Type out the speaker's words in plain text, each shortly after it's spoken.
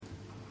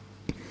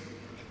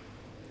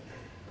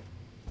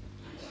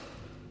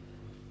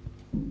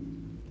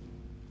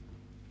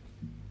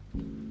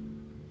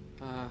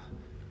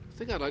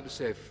think I'd like to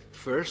say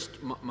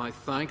first my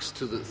thanks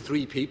to the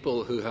three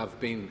people who have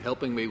been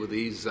helping me with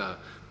these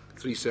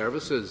three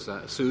services,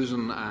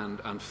 Susan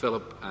and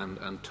Philip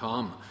and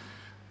Tom,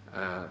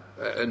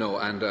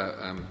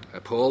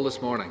 Paul this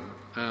morning.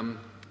 I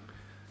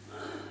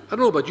don't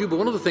know about you, but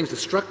one of the things that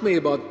struck me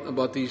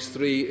about these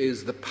three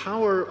is the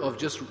power of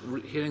just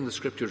hearing the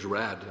Scriptures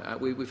read.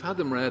 We've had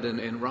them read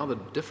in rather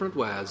different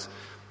ways,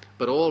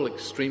 but all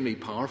extremely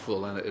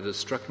powerful, and it has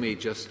struck me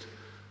just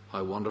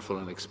how wonderful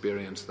an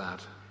experience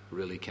that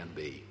really can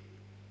be.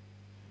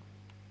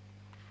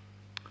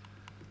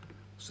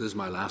 So this is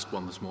my last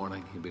one this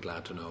morning, you'll be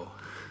glad to know.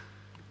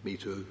 Me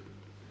too.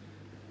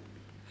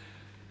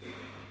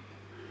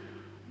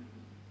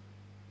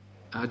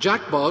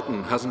 Jack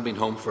Boughton hasn't been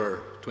home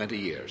for 20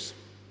 years.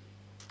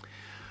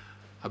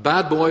 A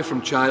bad boy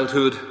from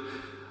childhood,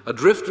 a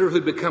drifter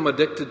who'd become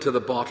addicted to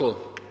the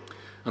bottle,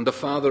 and the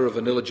father of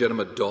an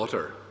illegitimate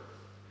daughter.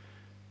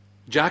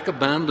 Jack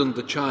abandoned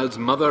the child's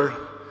mother,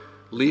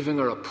 leaving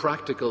her a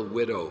practical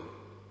widow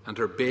and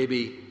her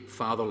baby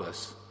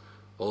fatherless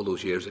all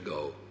those years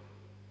ago.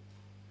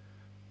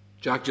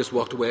 Jack just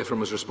walked away from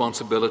his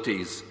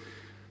responsibilities,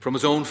 from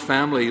his own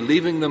family,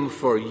 leaving them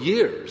for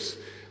years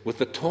with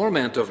the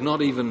torment of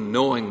not even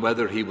knowing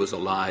whether he was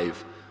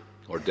alive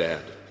or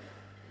dead.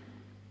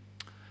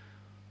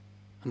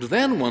 And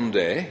then one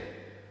day,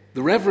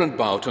 the Reverend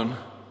Boughton,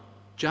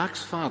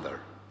 Jack's father,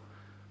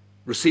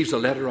 receives a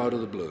letter out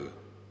of the blue.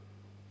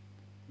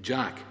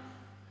 Jack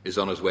is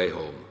on his way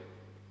home.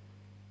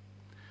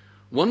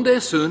 One day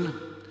soon,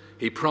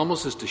 he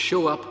promises to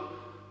show up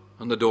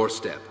on the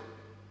doorstep.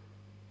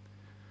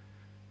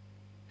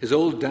 His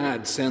old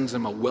dad sends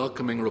him a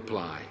welcoming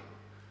reply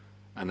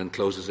and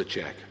encloses a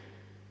check.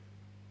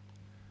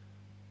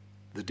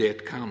 The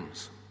date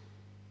comes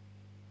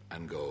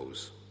and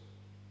goes.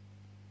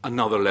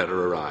 Another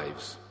letter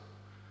arrives.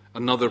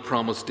 Another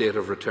promised date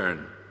of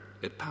return.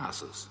 It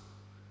passes.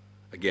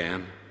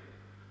 Again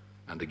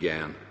and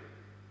again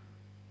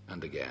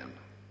and again.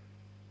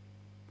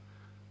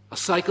 A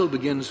cycle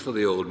begins for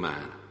the old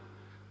man.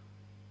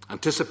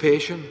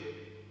 Anticipation,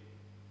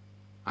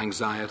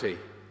 anxiety,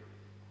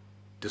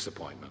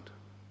 disappointment.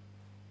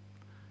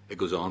 It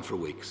goes on for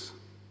weeks.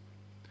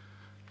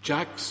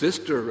 Jack's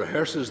sister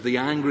rehearses the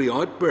angry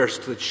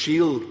outburst that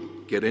she'll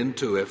get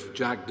into if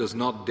Jack does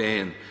not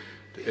deign,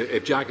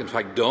 if Jack in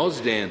fact does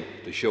deign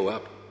to show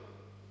up.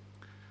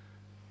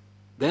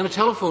 Then a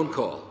telephone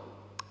call,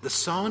 the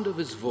sound of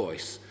his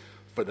voice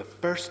for the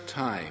first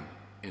time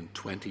in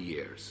 20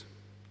 years.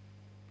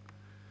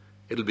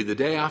 It'll be the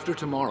day after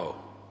tomorrow,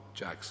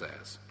 Jack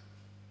says.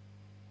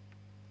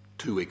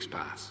 2 weeks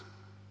pass.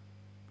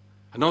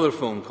 Another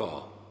phone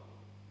call.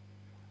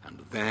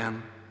 And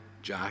then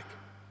Jack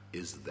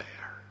is there.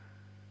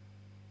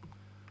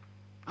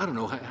 I don't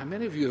know, how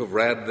many of you have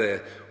read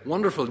the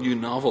wonderful new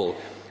novel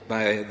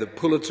by the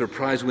Pulitzer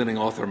Prize-winning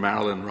author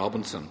Marilynne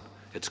Robinson?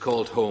 It's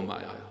called Home.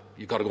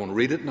 You've got to go and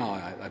read it now.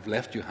 I've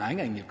left you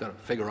hanging. You've got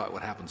to figure out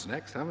what happens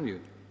next, haven't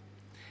you?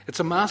 It's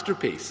a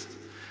masterpiece.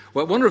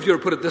 Well, I wonder if you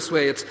would put it this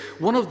way. It's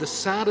one of the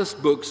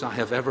saddest books I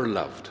have ever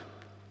loved.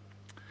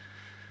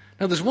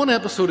 Now, there's one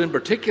episode in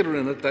particular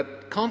in it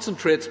that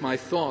concentrates my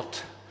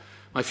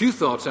few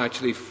thoughts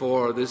actually,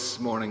 for this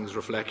morning's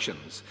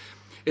reflections.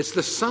 It's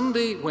the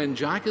Sunday when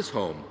Jack is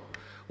home,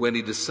 when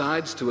he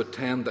decides to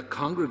attend the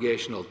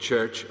congregational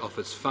church of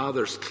his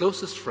father's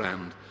closest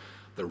friend,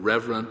 the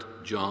Reverend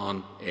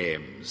John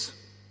Ames.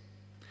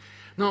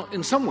 Now,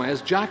 in some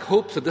ways, Jack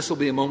hopes that this will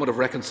be a moment of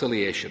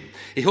reconciliation.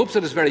 He hopes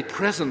that his very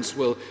presence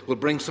will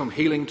bring some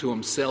healing to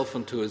himself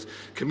and to his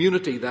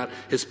community, that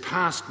his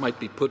past might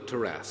be put to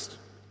rest.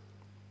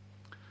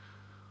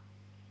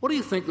 What do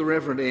you think the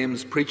Reverend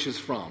Ames preaches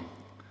from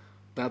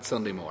that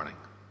Sunday morning?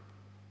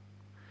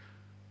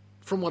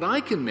 From what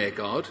I can make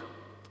out,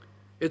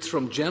 it's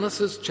from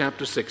Genesis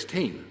chapter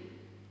 16.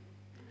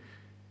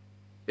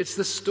 It's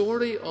the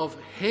story of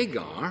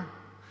Hagar,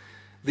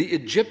 the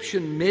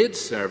Egyptian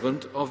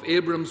maidservant of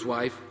Abram's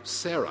wife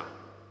Sarah.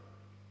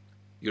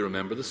 You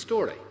remember the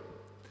story.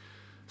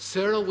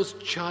 Sarah was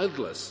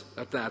childless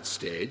at that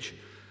stage,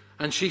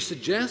 and she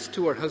suggests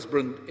to her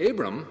husband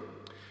Abram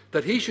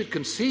that he should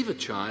conceive a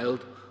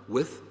child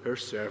with her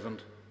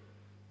servant,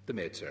 the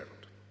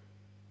maidservant.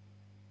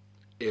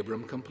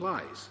 Abram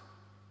complies,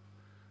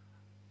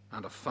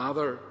 and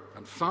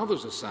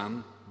fathers a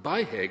son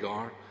by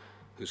Hagar,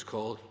 who's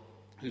called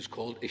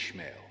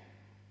Ishmael.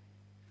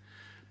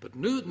 But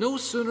no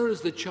sooner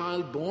is the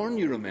child born,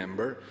 you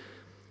remember,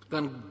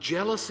 than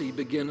jealousy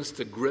begins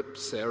to grip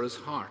Sarah's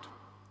heart,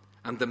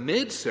 and the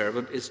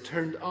maidservant is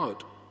turned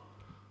out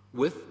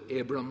with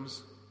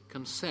Abram's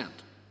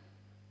consent.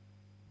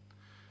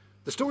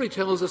 The story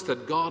tells us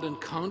that God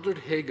encountered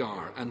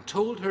Hagar and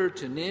told her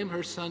to name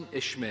her son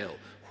Ishmael.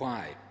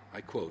 Why?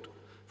 I quote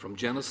from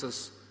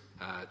Genesis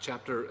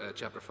chapter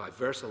 5,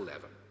 verse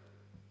 11.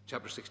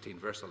 Chapter 16,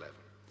 verse 11.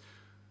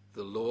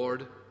 The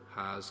Lord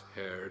has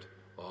heard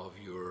of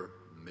your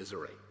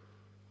misery.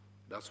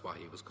 That's why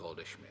he was called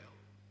Ishmael.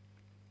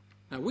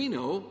 Now we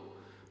know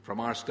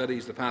from our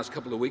studies the past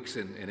couple of weeks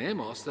in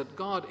Amos that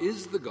God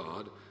is the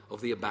God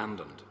of the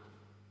abandoned.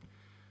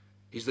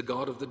 He's the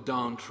God of the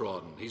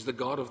downtrodden. He's the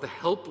God of the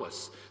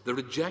helpless, the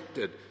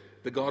rejected,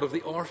 the God of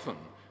the orphan,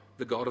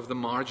 the God of the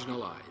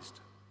marginalized.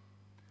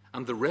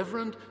 And the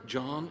Reverend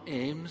John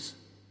Ames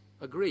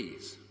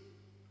agrees.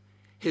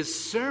 His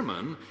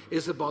sermon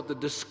is about the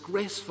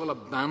disgraceful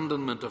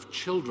abandonment of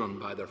children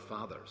by their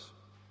fathers.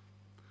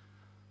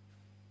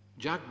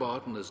 Jack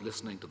Boughton is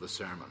listening to the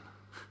sermon,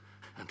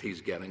 and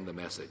he's getting the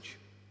message.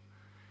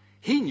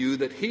 He knew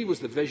that he was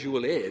the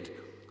visual aid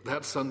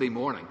that Sunday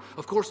morning.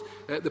 Of course,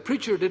 the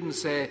preacher didn't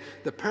say,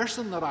 the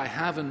person that I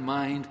have in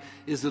mind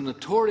is the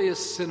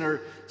notorious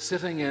sinner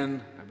sitting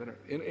in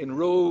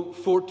row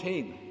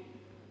 14.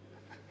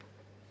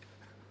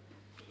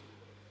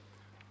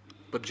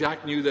 But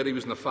Jack knew that he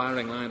was in the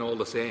firing line all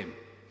the same.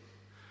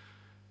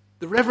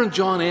 The Reverend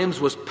John Ames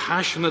was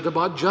passionate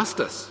about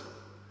justice,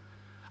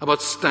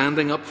 about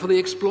standing up for the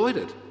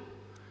exploited,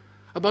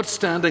 about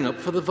standing up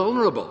for the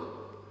vulnerable,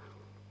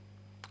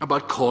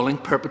 about calling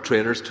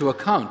perpetrators to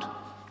account.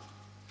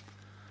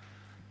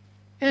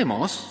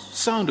 Ames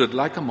sounded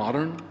like a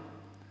modern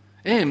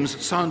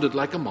Amos,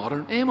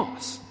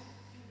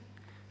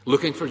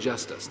 looking for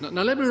justice.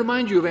 Now let me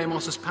remind you of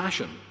Amos's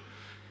passion.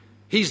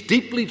 He's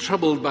deeply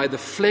troubled by the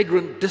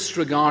flagrant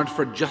disregard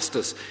for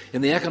justice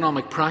in the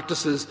economic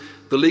practices,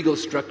 the legal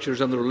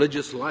structures, and the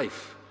religious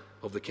life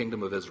of the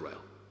Kingdom of Israel.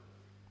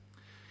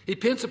 He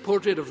paints a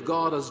portrait of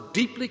God as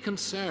deeply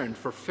concerned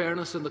for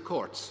fairness in the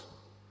courts,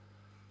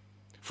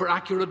 for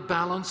accurate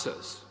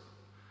balances,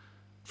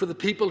 for the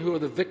people who are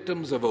the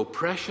victims of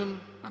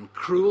oppression and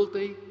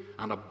cruelty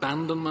and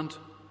abandonment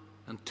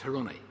and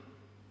tyranny.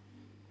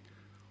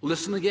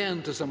 Listen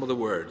again to some of the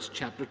words.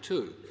 Chapter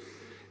 2.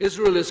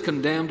 Israel is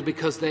condemned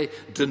because they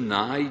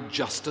deny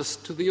justice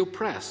to the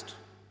oppressed.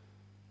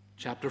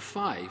 Chapter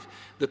 5.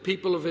 The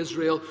people of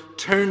Israel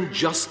turn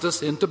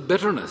justice into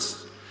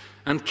bitterness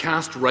and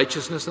cast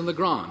righteousness in the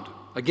ground.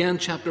 Again,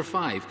 chapter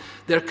 5.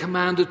 They're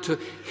commanded to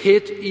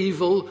hate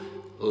evil,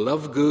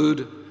 love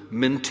good,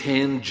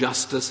 maintain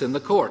justice in the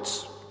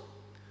courts.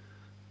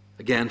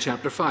 Again,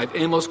 chapter 5.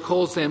 Amos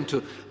calls them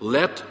to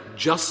let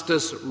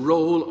justice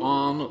roll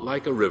on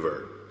like a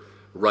river,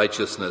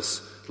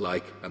 righteousness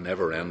like a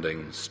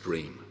never-ending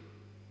stream.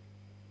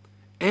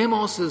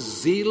 Amos's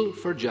zeal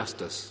for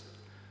justice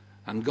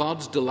and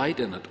God's delight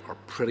in it are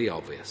pretty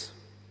obvious.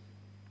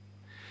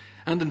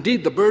 And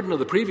indeed, the burden of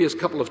the previous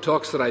couple of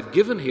talks that I've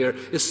given here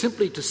is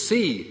simply to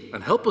see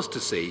and help us to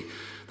see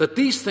that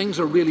these things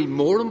are really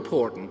more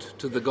important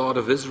to the God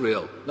of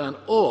Israel than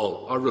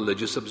all our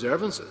religious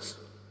observances.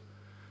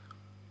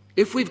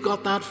 If we've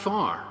got that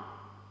far,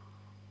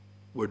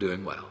 we're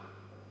doing well.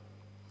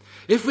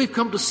 If we've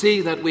come to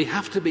see that we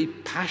have to be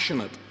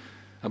passionate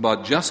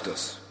about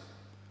justice,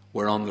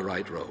 we're on the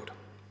right road.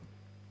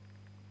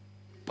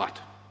 But,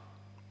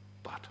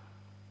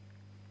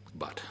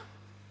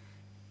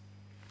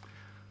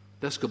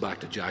 let's go back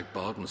to Jack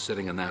Boughton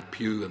sitting in that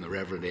pew in the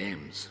Reverend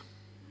Ames.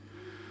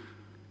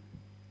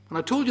 And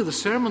I told you the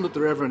sermon that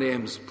the Reverend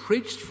Ames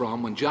preached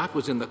from when Jack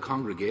was in the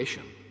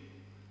congregation.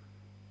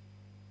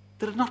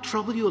 Did it not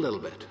trouble you a little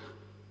bit?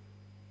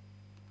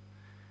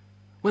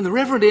 When the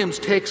Reverend Ames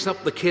takes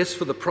up the case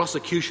for the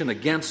prosecution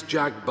against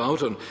Jack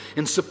Boughton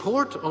in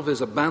support of his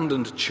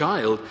abandoned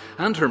child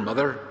and her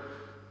mother,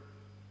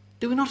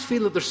 do we not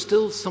feel that there's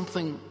still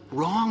something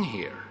wrong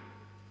here?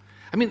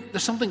 I mean,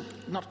 there's something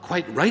not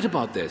quite right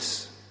about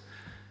this.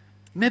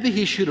 Maybe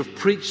he should have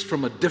preached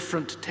from a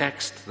different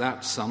text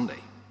that Sunday.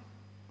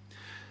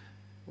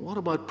 What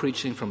about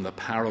preaching from the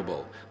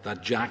parable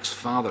that Jack's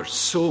father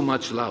so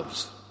much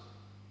loves?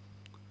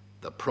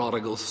 The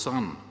prodigal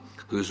son,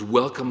 who's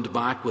welcomed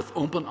back with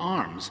open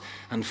arms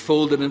and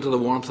folded into the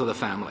warmth of the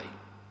family.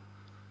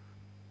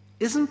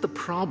 Isn't the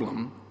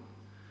problem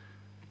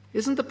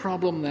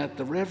that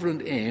the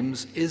Reverend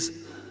Ames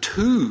is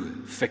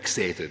too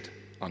fixated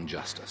on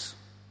justice?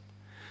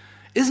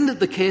 Isn't it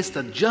the case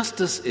that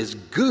justice is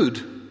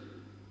good,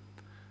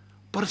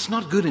 but it's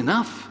not good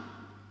enough?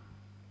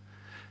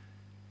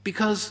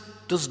 Because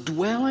does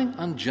dwelling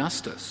on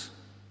justice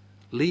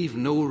leave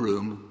no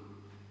room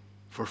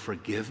for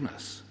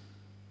forgiveness,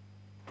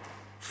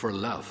 for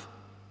love,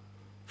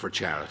 for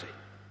charity?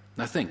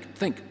 Now think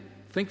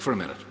for a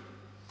minute.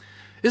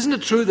 Isn't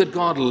it true that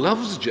God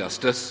loves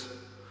justice,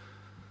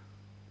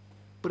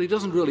 but he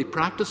doesn't really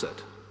practice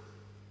it?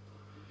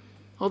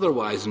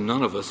 Otherwise,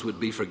 none of us would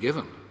be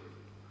forgiven.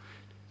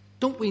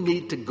 Don't we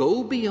need to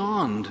go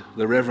beyond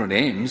the Reverend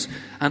Ames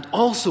and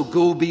also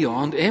go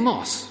beyond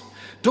Amos?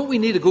 Don't we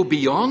need to go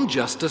beyond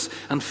justice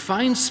and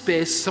find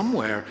space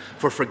somewhere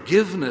for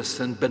forgiveness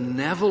and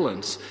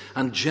benevolence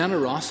and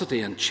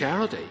generosity and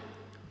charity?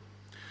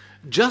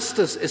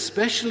 Justice,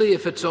 especially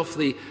if it's of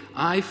the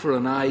eye for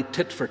an eye,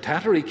 tit for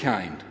tattery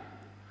kind,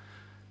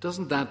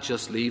 doesn't that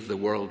just leave the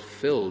world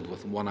filled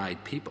with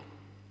one-eyed people?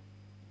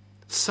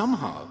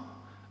 Somehow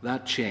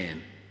that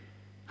chain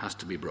has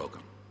to be broken.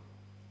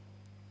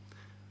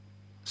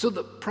 So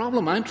the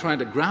problem I'm trying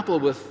to grapple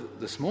with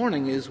this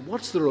morning is,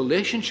 what's the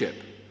relationship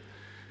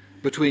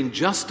between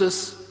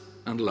justice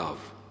and love?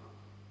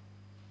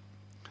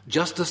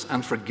 justice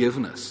and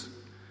forgiveness,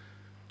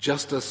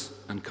 justice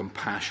and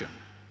compassion.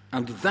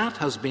 And that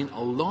has been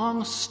a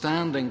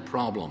long-standing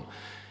problem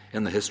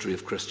in the history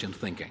of Christian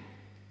thinking.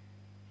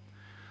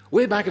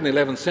 Way back in the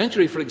 11th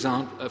century, for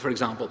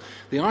example,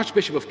 the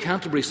Archbishop of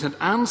Canterbury, St.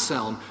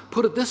 Anselm,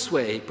 put it this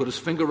way, put his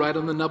finger right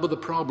on the nub of the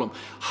problem.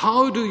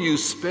 How do you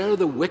spare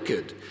the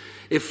wicked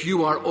if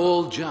you are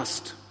all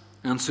just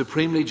and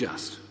supremely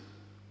just?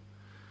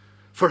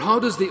 For how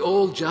does the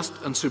all just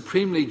and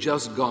supremely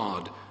just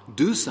God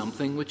do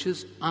something which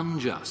is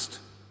unjust,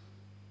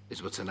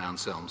 is what St.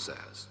 Anselm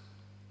says.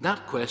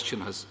 That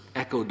question has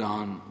echoed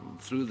on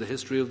through the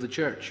history of the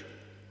church.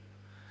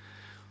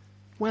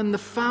 When the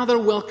father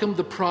welcomed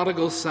the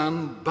prodigal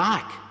son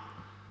back,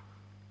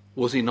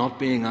 was he not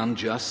being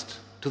unjust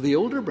to the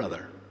older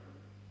brother?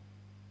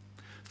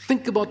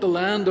 Think about the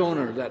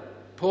landowner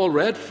that Paul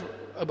read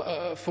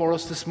for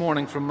us this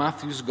morning from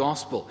Matthew's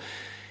Gospel.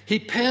 He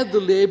paid the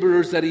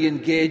labourers that he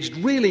engaged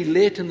really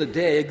late in the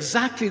day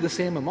exactly the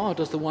same amount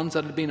as the ones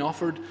that had been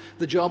offered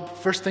the job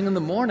first thing in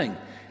the morning,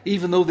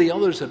 even though the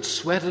others had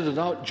sweated it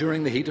out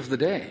during the heat of the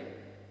day.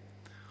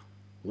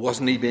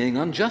 Wasn't he being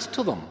unjust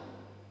to them?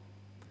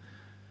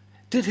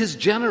 Did his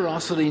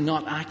generosity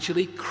not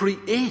actually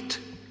create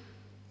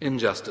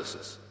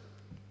injustices?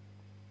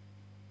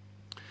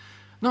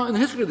 Now, in the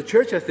history of the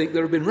church, I think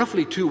there have been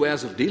roughly two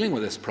ways of dealing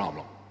with this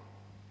problem.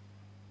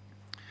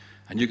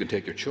 And you can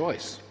take your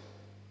choice.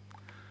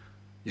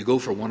 You go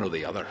for one or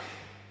the other.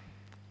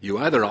 You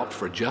either opt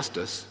for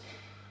justice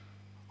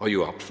or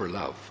you opt for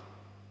love.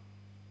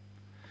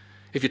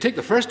 If you take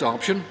the first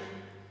option,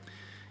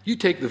 you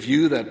take the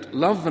view that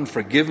love and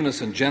forgiveness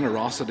and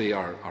generosity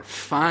are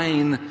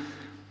fine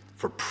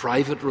for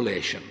private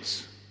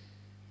relations,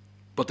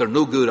 but they're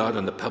no good out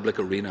in the public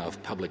arena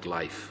of public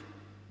life.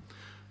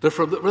 They're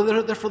for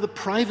the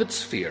private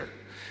sphere,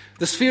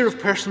 the sphere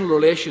of personal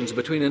relations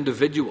between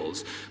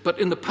individuals. But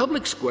in the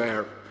public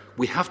square,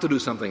 we have to do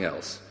something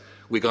else.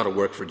 We've got to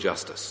work for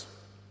justice.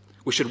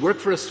 We should work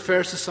for a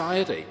fair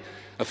society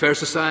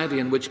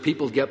in which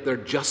people get their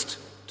just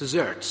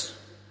deserts.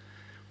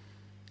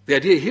 The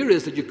idea here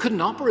is that you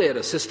couldn't operate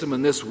a system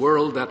in this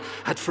world that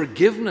had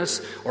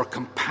forgiveness or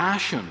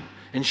compassion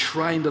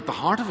enshrined at the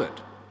heart of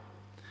it.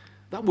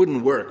 That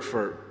wouldn't work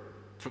for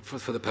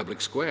the public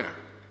square.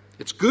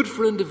 It's good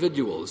for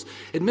individuals.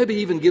 It maybe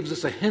even gives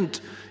us a hint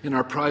in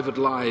our private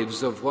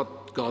lives of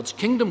what God's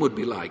kingdom would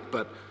be like,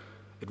 but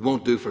it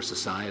won't do for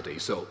society.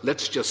 So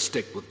let's just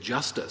stick with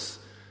justice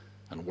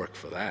and work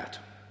for that.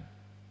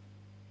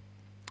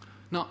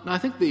 Now I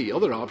think the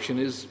other option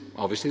is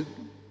obviously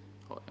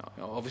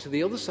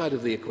the other side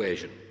of the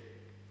equation.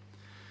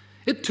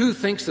 It too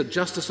thinks that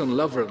justice and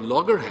love are at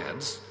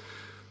loggerheads,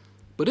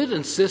 but it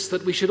insists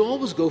that we should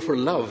always go for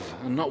love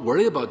and not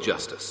worry about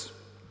justice.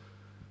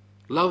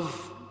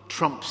 Love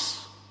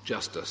trumps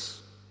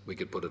justice, we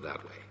could put it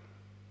that way.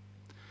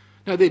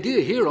 Now, the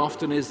idea here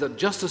often is that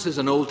justice is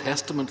an Old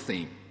Testament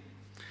theme,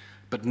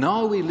 but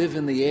now we live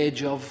in the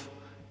age of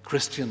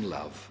Christian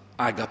love,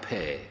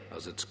 agape,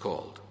 as it's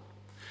called.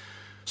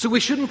 So we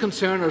shouldn't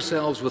concern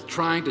ourselves with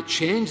trying to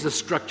change the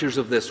structures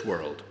of this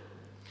world,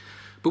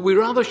 but we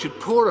rather should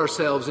pour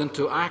ourselves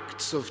into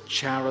acts of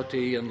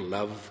charity and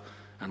love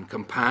and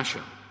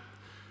compassion.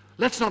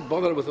 Let's not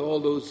bother with all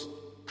those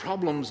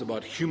problems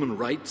about human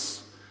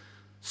rights,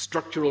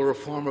 structural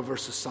reform of our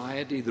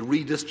society, the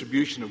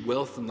redistribution of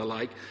wealth and the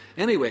like.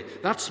 Anyway,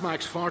 that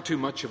smacks far too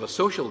much of a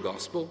social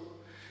gospel.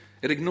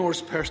 It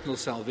ignores personal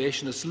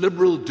salvation. It's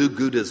liberal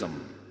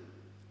do-goodism.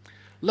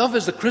 Love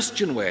is the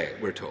Christian way,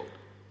 we're told,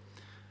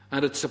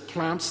 and it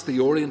supplants the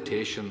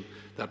orientation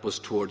that was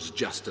towards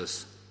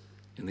justice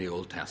in the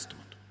Old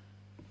Testament.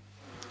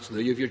 So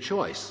there you have your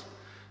choice.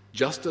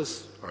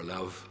 Justice or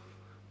love,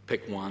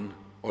 pick one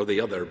or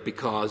the other,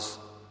 because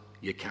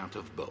you can't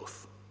have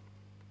both.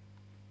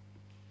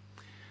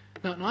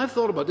 Now I've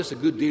thought about this a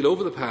good deal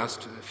over the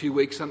past few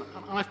weeks, and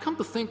I've come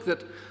to think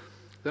that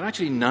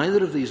actually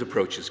neither of these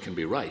approaches can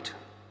be right.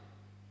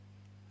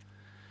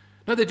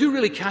 Now, they do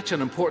really catch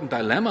an important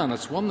dilemma, and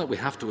it's one that we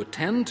have to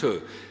attend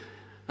to.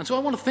 And so I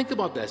want to think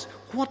about this.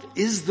 What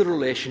is the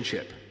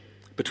relationship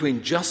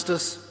between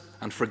justice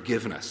and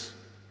forgiveness?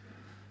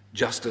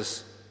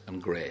 Justice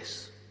and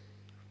grace?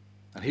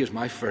 And here's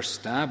my first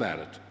stab at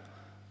it,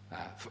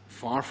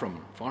 far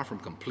from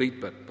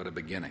complete, but a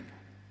beginning.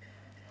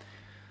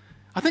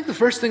 I think the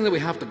first thing that we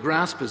have to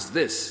grasp is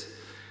this,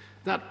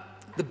 that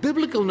the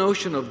biblical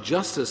notion of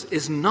justice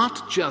is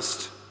not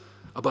just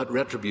about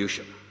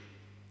retribution.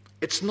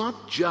 It's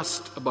not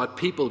just about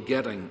people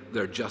getting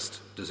their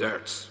just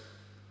deserts.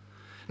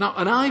 Now,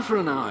 an eye for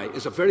an eye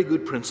is a very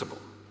good principle.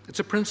 It's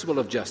a principle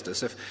of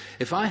justice.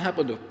 If I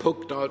happen to have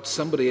poked out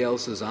somebody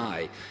else's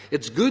eye,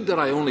 it's good that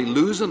I only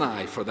lose an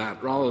eye for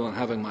that rather than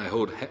having my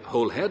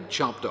whole head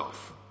chopped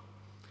off.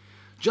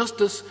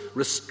 Justice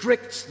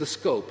restricts the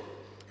scope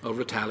of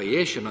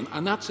retaliation,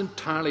 and that's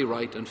entirely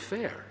right and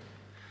fair.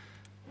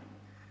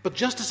 But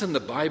justice in the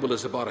Bible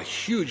is about a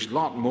huge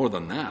lot more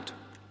than that.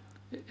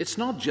 It's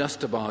not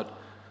just about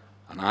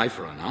an eye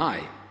for an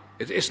eye.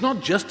 It's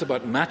not just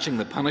about matching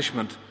the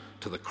punishment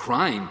to the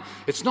crime.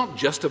 It's not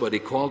just about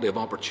equality of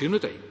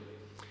opportunity.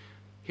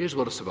 Here's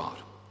what it's about.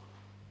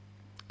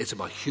 It's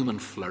about human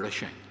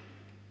flourishing.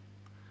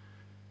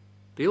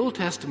 The Old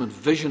Testament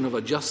vision of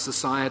a just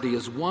society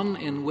is one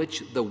in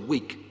which the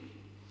weak,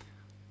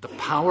 the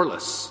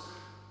powerless,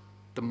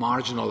 the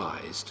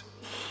marginalized,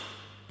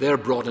 they're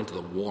brought into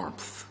the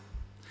warmth.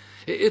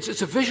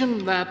 It's a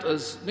vision that,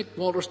 as Nick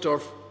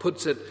Walterstorff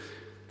puts it,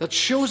 that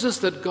shows us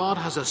that God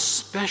has a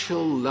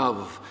special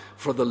love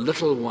for the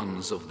little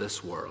ones of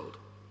this world,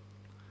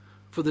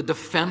 for the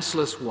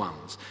defenseless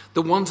ones,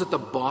 the ones at the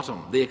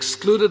bottom, the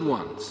excluded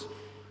ones,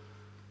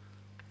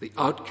 the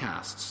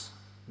outcasts,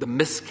 the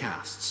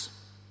miscasts,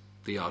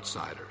 the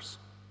outsiders.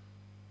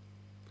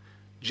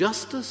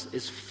 Justice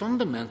is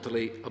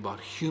fundamentally about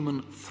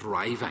human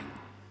thriving,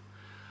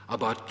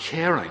 about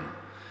caring,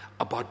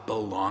 about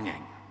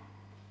belonging.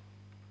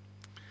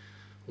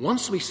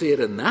 Once we see it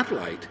in that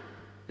light,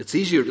 it's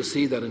easier to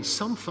see that in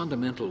some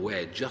fundamental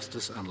way,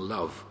 justice and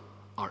love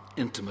are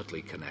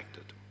intimately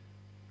connected.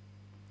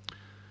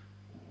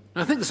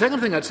 And I think the second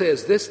thing I'd say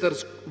is this, that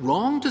it's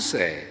wrong to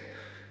say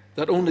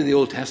that only the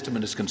Old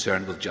Testament is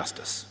concerned with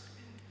justice.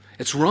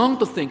 It's wrong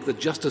to think that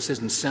justice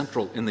isn't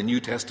central in the New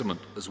Testament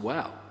as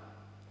well.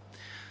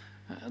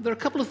 There are a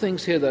couple of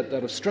things here that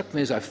have struck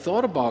me as I've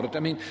thought about it. I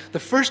mean, the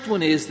first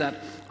one is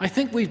that I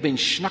think we've been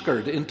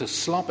schnookered into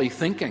sloppy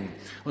thinking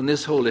on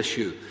this whole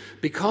issue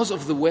because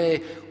of the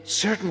way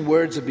certain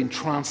words have been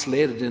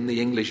translated in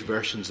the English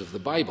versions of the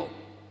Bible.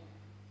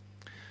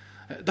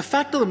 The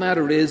fact of the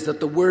matter is that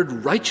the word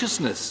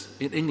righteousness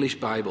in English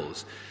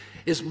Bibles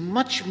is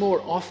much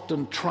more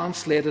often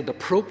translated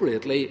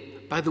appropriately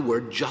by the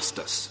word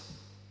justice.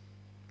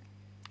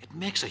 It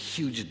makes a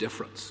huge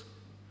difference.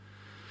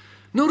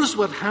 Notice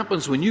what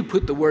happens when you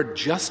put the word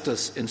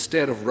justice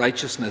instead of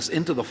righteousness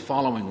into the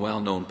following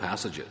well-known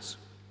passages.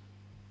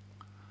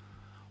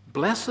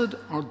 Blessed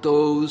are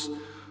those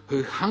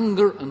who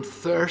hunger and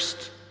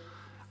thirst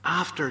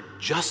after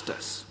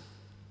justice,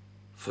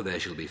 for they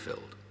shall be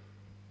filled.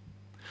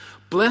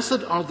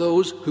 Blessed are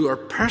those who are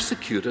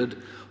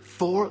persecuted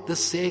for the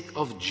sake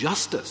of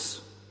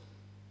justice,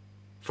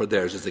 for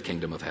theirs is the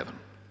kingdom of heaven.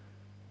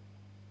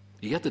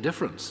 You get the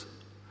difference?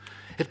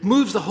 It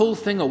moves the whole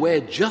thing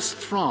away just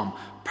from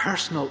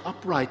personal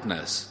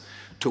uprightness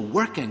to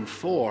working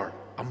for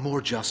a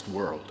more just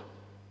world.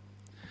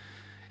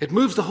 It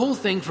moves the whole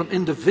thing from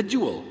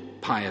individual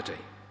piety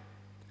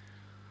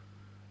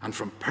and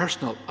from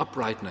personal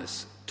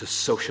uprightness to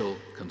social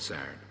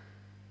concern.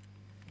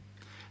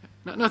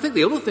 Now, I think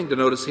the other thing to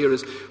notice here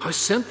is how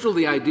central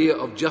the idea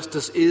of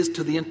justice is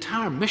to the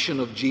entire mission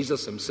of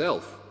Jesus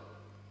himself.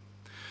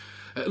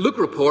 Luke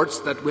reports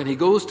that when he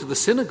goes to the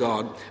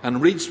synagogue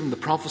and reads from the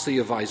prophecy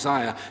of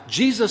Isaiah,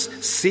 Jesus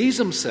sees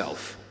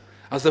himself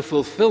as the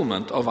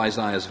fulfillment of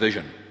Isaiah's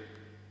vision.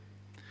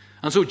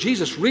 And so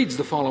Jesus reads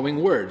the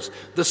following words: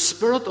 "The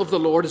Spirit of the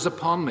Lord is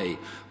upon me,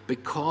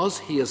 because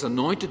he has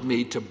anointed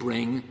me to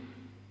bring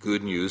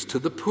good news to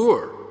the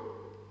poor.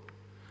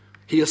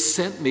 He has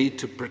sent me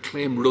to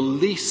proclaim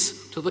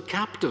release to the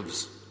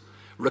captives,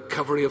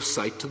 recovery of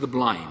sight to the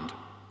blind,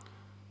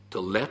 to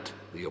let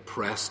the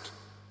oppressed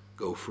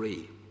go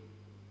free."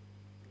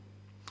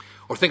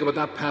 Or think about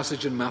that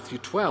passage in Matthew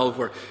 12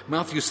 where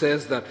Matthew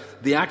says that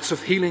the acts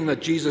of healing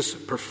that Jesus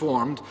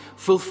performed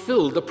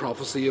fulfilled the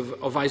prophecy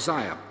of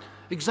Isaiah.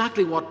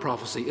 Exactly what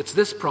prophecy? It's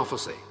this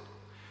prophecy.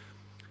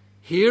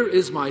 "Here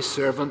is my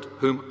servant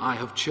whom I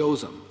have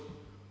chosen,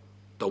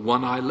 the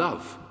one I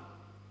love,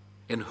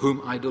 in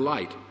whom I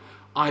delight.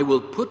 I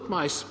will put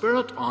my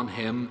Spirit on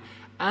him,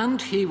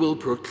 and he will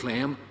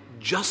proclaim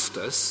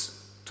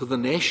justice to the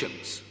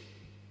nations.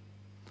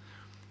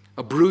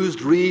 A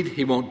bruised reed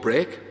he won't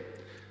break,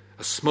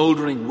 a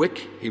smouldering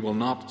wick he will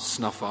not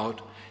snuff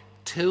out,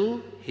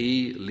 till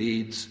he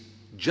leads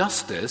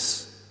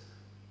justice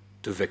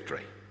to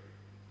victory."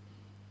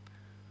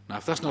 Now,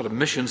 if that's not a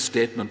mission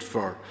statement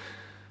for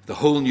the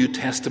whole New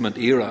Testament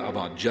era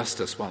about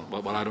justice, well,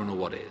 I don't know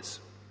what is.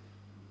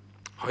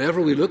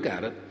 However we look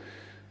at it,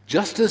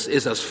 justice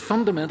is as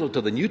fundamental to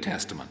the New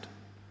Testament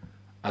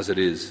as it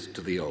is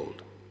to the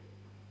Old.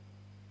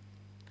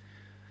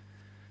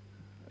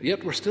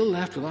 Yet we're still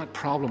left with that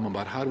problem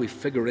about how do we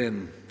figure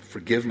in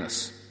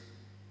forgiveness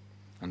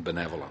and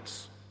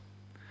benevolence.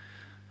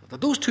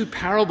 Those two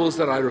parables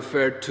that I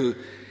referred to,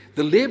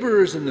 the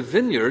laborers in the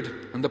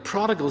vineyard and the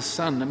prodigal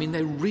son, I mean,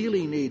 they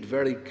really need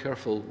very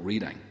careful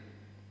reading.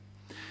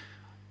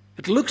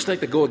 It looks like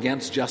they go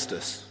against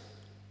justice,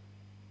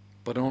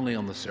 but only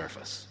on the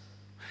surface.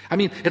 I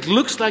mean, it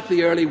looks like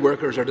the early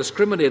workers are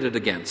discriminated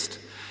against.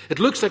 It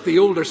looks like the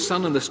older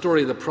son in the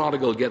story of the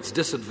prodigal gets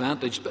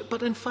disadvantaged,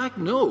 but in fact,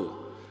 no.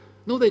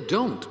 No, they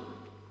don't.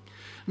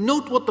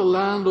 Note what the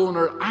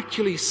landowner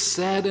actually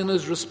said in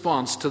his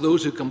response to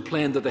those who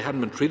complained that they hadn't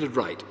been treated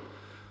right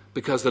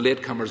because the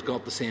latecomers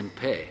got the same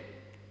pay.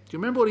 Do you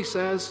remember what he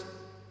says?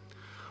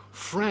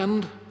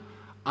 "Friend,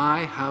 I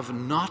have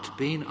not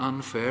been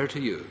unfair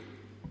to you.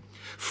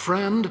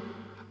 Friend,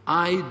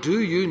 I do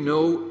you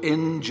no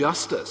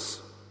injustice."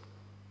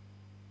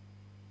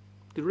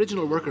 The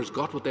original workers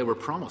got what they were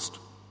promised.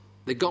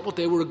 They got what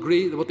they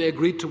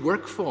agreed to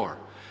work for.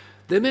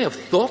 They may have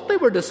thought they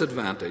were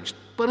disadvantaged,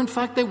 but in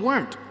fact they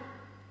weren't.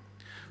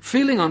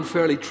 Feeling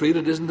unfairly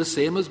treated isn't the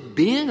same as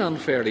being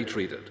unfairly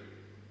treated.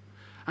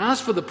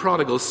 As for the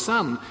prodigal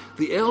son,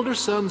 the elder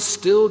son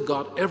still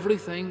got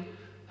everything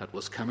that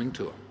was coming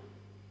to him.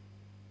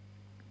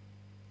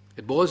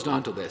 It boils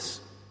down to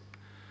this.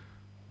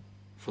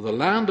 For the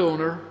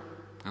landowner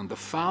and the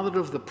father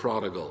of the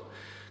prodigal,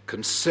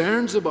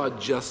 concerns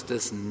about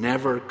justice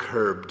never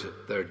curbed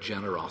their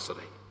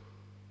generosity.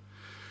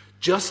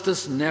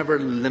 Justice never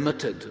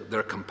limited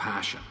their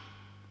compassion.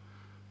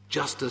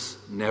 Justice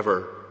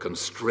never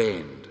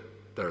constrained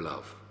their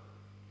love.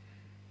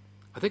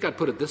 I think I'd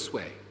put it this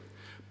way.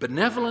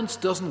 Benevolence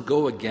doesn't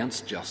go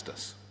against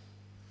justice.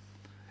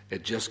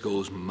 It just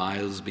goes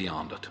miles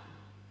beyond it.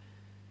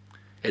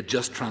 It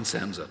just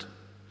transcends it.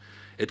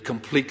 It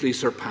completely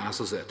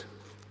surpasses it.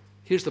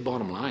 Here's the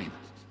bottom line.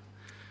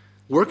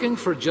 Working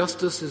for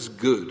justice is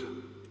good,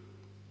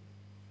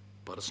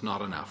 but it's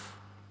not enough.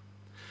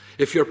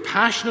 If you're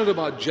passionate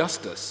about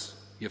justice,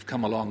 you've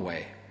come a long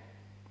way.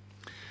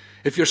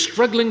 If you're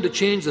struggling to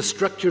change the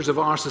structures of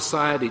our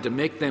society to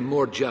make them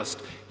more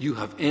just, you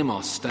have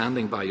Amos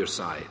standing by your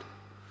side.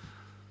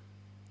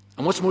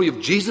 And what's more, you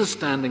have Jesus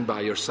standing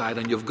by your side,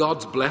 and you have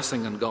God's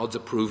blessing and God's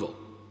approval.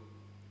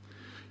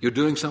 You're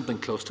doing something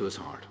close to his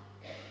heart.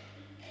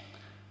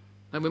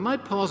 Now, we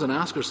might pause and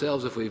ask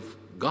ourselves if we've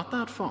got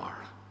that far.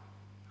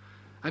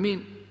 I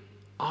mean,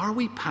 are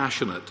we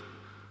passionate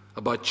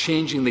about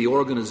changing the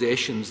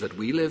organizations that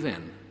we live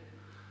in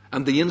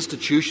and the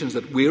institutions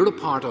that we're a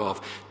part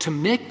of to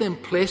make them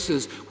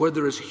places where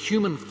there is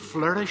human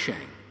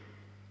flourishing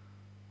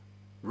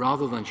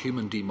rather than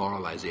human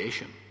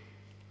demoralization?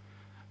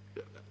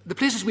 The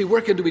places we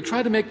work in, do we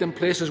try to make them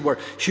places where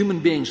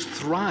human beings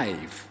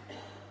thrive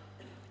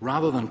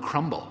rather than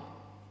crumble?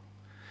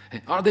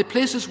 Are they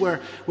places where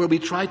we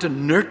try to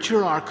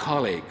nurture our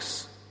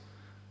colleagues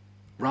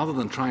rather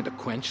than trying to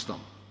quench them?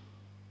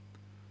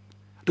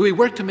 Do we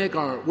work to make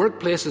our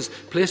workplaces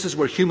places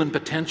where human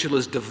potential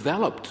is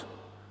developed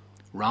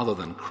rather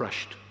than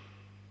crushed?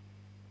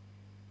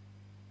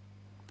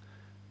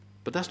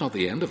 But that's not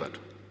the end of it.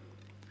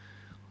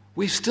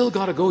 We've still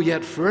got to go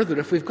yet further.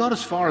 If we've got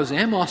as far as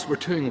Amos, we're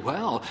doing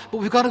well. But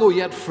we've got to go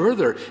yet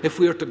further if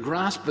we are to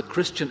grasp the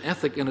Christian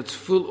ethic in its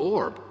full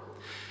orb.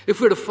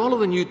 If we're to follow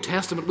the New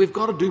Testament, we've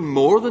got to do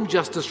more than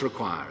justice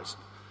requires.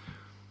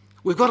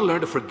 We've got to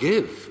learn to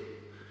forgive.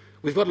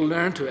 We've got to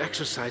learn to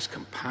exercise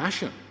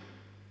compassion.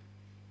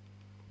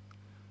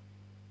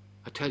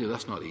 I tell you,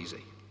 that's not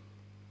easy.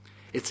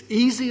 It's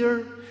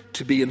easier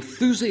to be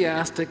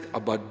enthusiastic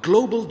about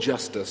global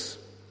justice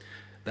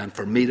than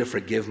for me to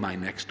forgive my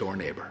next-door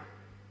neighbor.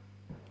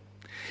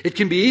 It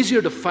can be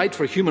easier to fight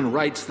for human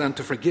rights than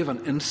to forgive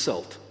an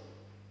insult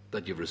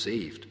that you've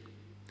received.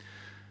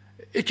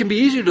 It can be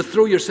easier to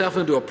throw yourself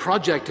into a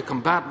project to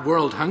combat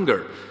world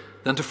hunger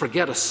than to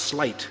forget a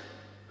slight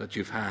that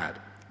you've had,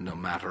 no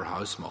matter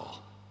how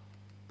small.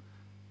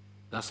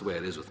 That's the way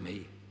it is with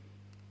me.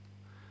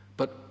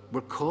 But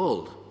we're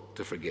called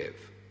to forgive.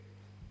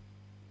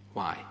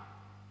 Why?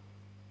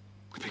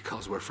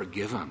 Because we're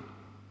forgiven.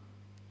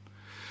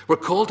 We're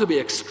called to be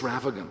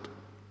extravagant,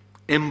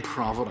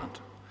 improvident,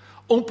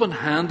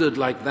 open-handed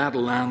like that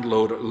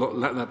landowner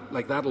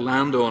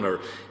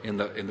in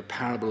the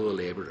parable of the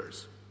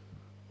laborers.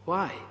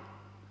 Why?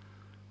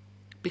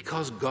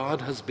 Because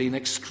God has been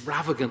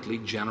extravagantly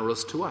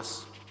generous to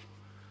us.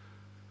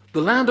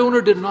 The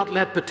landowner did not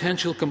let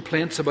potential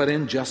complaints about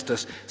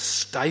injustice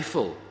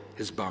stifle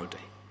his bounty.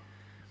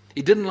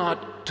 He did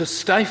not to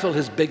stifle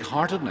his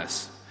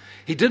big-heartedness.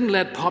 He didn't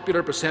let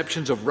popular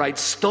perceptions of right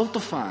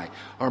stultify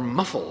or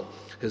muffle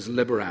his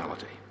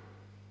liberality.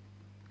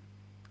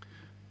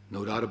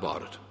 No doubt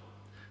about it.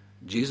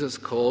 Jesus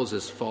calls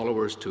his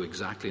followers to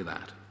exactly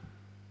that.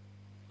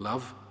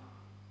 Love,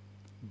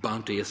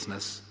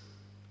 bounteousness,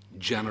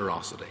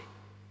 generosity,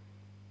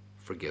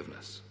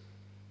 forgiveness.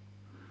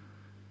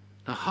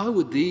 Now, how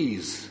would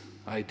these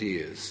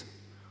ideas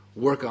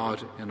work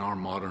out in our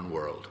modern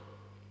world?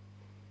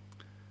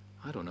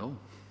 I don't know.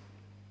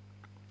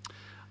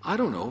 I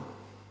don't know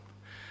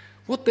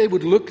what they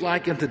would look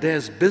like in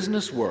today's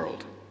business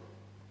world,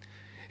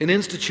 in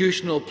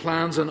institutional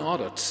plans and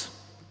audits,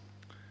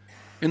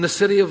 in the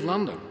City of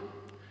London,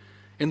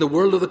 in the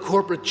world of the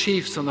corporate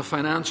chiefs and the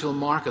financial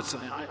markets.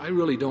 I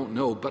really don't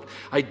know, but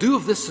I do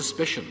have this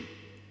suspicion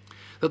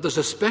that there's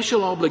a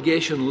special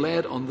obligation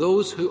laid on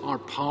those who are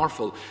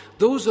powerful,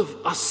 those of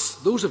us,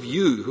 those of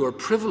you who are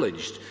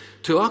privileged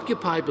to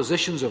occupy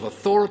positions of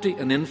authority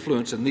and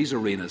influence in these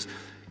arenas.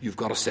 You've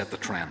got to set the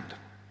trend.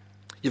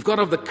 You've got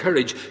to have the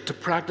courage to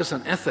practice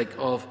an ethic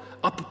of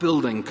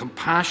upbuilding,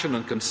 compassion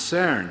and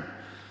concern,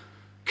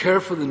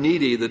 care for the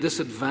needy, the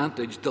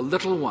disadvantaged, the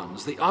little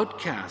ones, the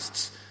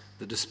outcasts,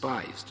 the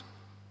despised.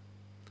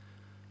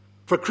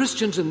 For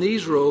Christians in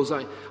these roles,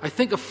 I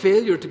think a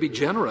failure to be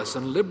generous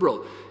and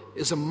liberal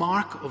is a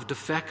mark of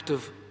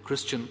defective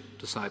Christian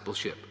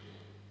discipleship.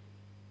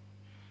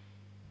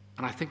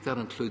 And I think that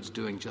includes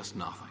doing just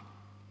nothing.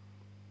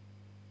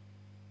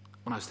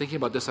 When I was thinking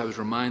about this, I was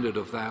reminded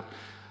of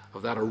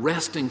that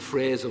arresting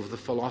phrase of the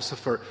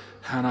philosopher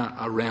Hannah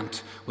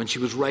Arendt when she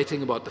was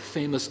writing about the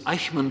famous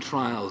Eichmann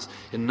trials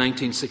in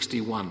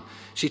 1961.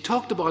 She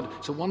talked about,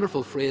 it's a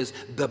wonderful phrase,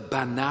 the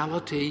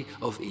banality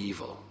of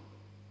evil.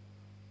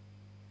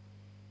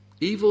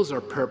 Evils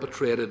are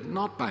perpetrated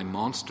not by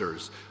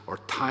monsters or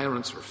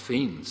tyrants or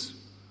fiends,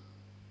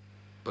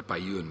 but by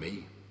you and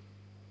me.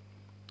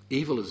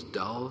 Evil is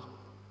dull,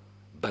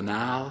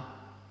 banal,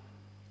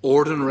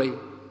 ordinary,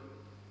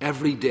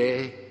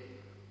 everyday,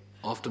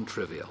 often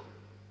trivial,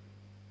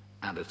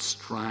 and it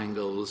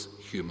strangles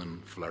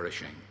human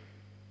flourishing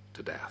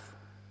to death.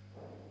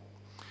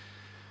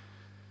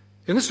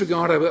 In this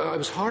regard, I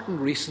was heartened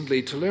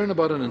recently to learn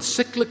about an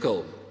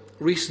encyclical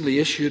recently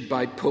issued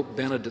by Pope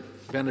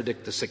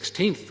Benedict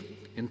XVI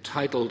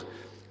entitled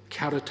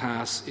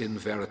Caritas in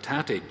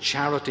Veritate,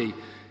 Charity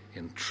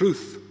in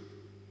Truth.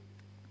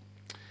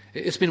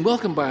 It's been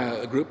welcomed by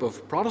a group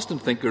of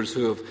Protestant thinkers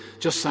who have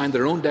just signed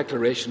their own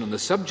declaration on the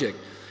subject.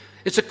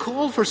 It's a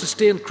call for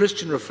sustained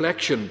Christian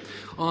reflection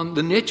on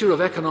the nature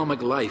of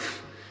economic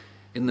life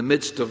in the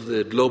midst of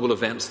the global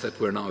events that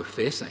we're now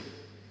facing.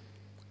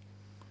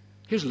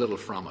 Here's a little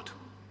from it.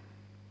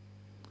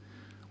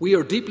 We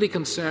are deeply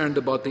concerned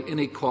about the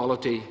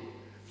inequality,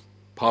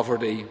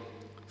 poverty,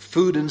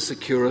 food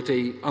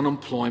insecurity,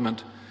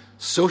 unemployment,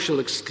 social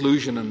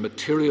exclusion and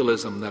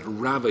materialism that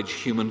ravage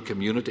human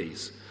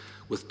communities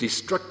with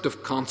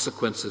destructive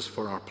consequences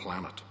for our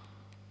planet.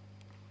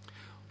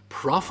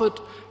 Profit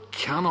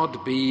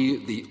cannot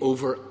be the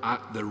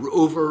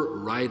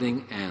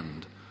overriding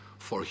end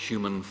for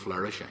human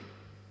flourishing.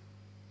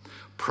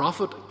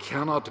 Profit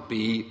cannot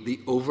be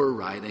the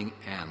overriding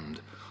end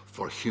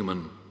for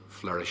human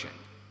flourishing.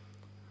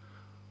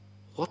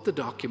 What the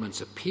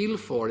documents appeal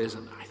for is,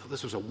 and I thought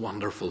this was a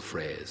wonderful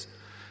phrase,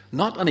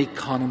 not an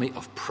economy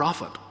of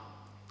profit,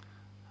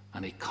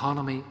 an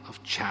economy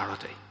of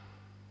charity.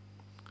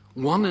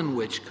 One in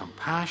which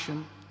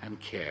compassion and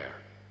care,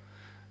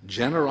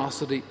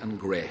 generosity and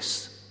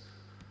grace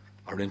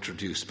are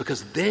introduced,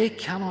 because they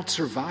cannot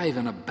survive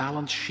in a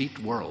balance sheet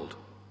world.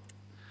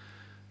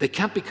 They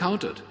can't be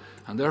counted,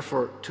 and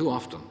therefore, too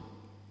often,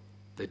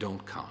 they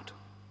don't count.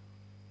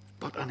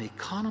 But an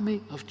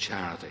economy of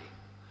charity,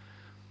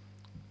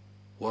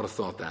 what a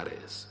thought that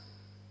is.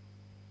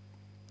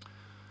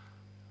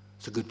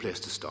 It's a good place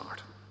to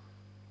start.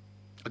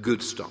 A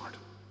good start.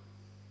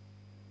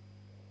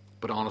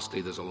 But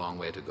honestly, there's a long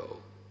way to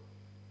go.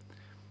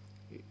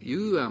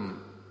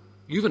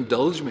 You've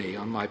indulged me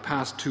on my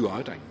past two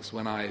outings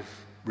when I've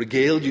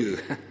regaled you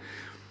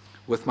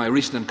with my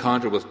recent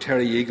encounter with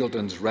Terry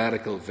Eagleton's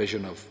radical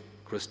vision of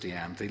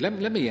Christianity.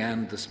 Let me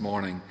end this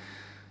morning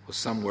with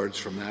some words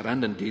from that,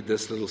 and indeed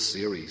this little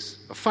series.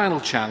 A final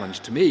challenge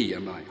to me,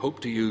 and I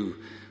hope to you,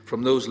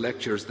 from those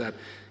lectures that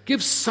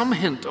gives some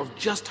hint of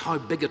just how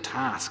big a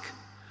task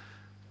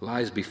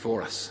lies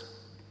before us.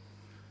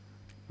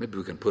 Maybe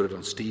we can put it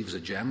on Steve's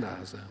agenda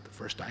as the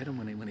first item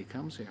when he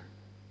comes here.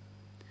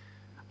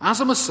 As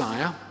a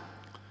Messiah,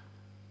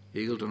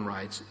 Eagleton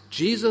writes,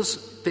 Jesus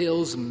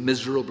fails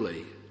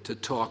miserably to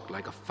talk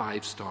like a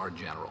five-star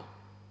general.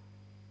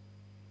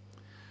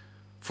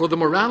 For the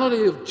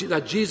morality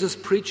that Jesus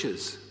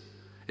preaches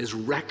is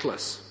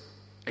reckless,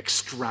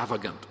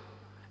 extravagant,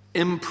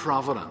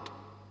 improvident,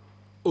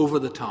 over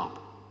the top,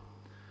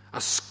 a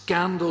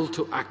scandal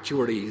to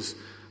actuaries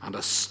and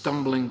a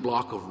stumbling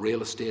block of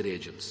real estate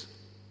agents.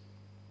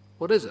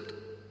 What is it?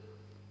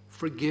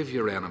 Forgive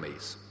your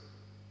enemies.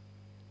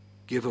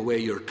 Give away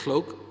your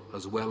cloak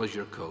as well as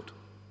your coat.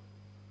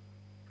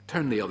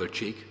 Turn the other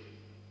cheek.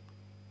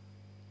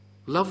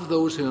 Love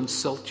those who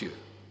insult you.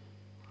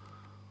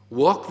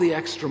 Walk the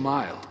extra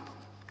mile.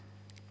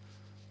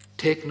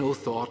 Take no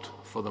thought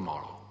for the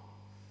morrow.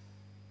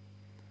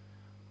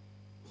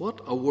 What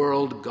a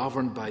world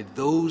governed by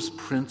those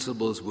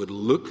principles would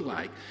look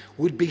like,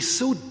 would be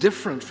so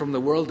different from the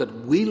world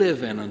that we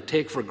live in and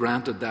take for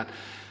granted that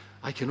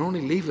I can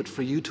only leave it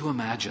for you to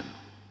imagine.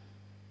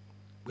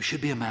 We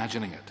should be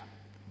imagining it.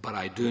 But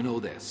I do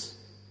know this.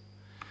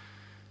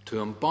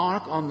 To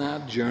embark on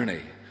that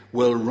journey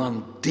will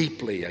run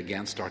deeply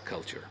against our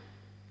culture.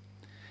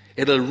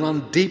 It'll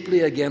run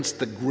deeply against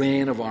the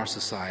grain of our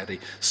society.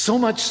 So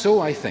much so,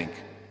 I think,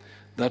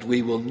 that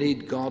we will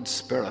need God's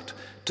Spirit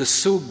to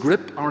so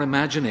grip our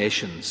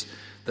imaginations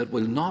that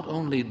we'll not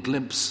only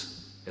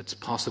glimpse its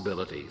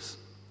possibilities,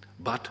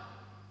 but,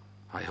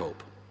 I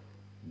hope,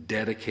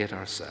 dedicate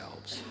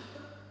ourselves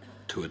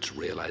to its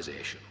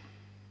realization.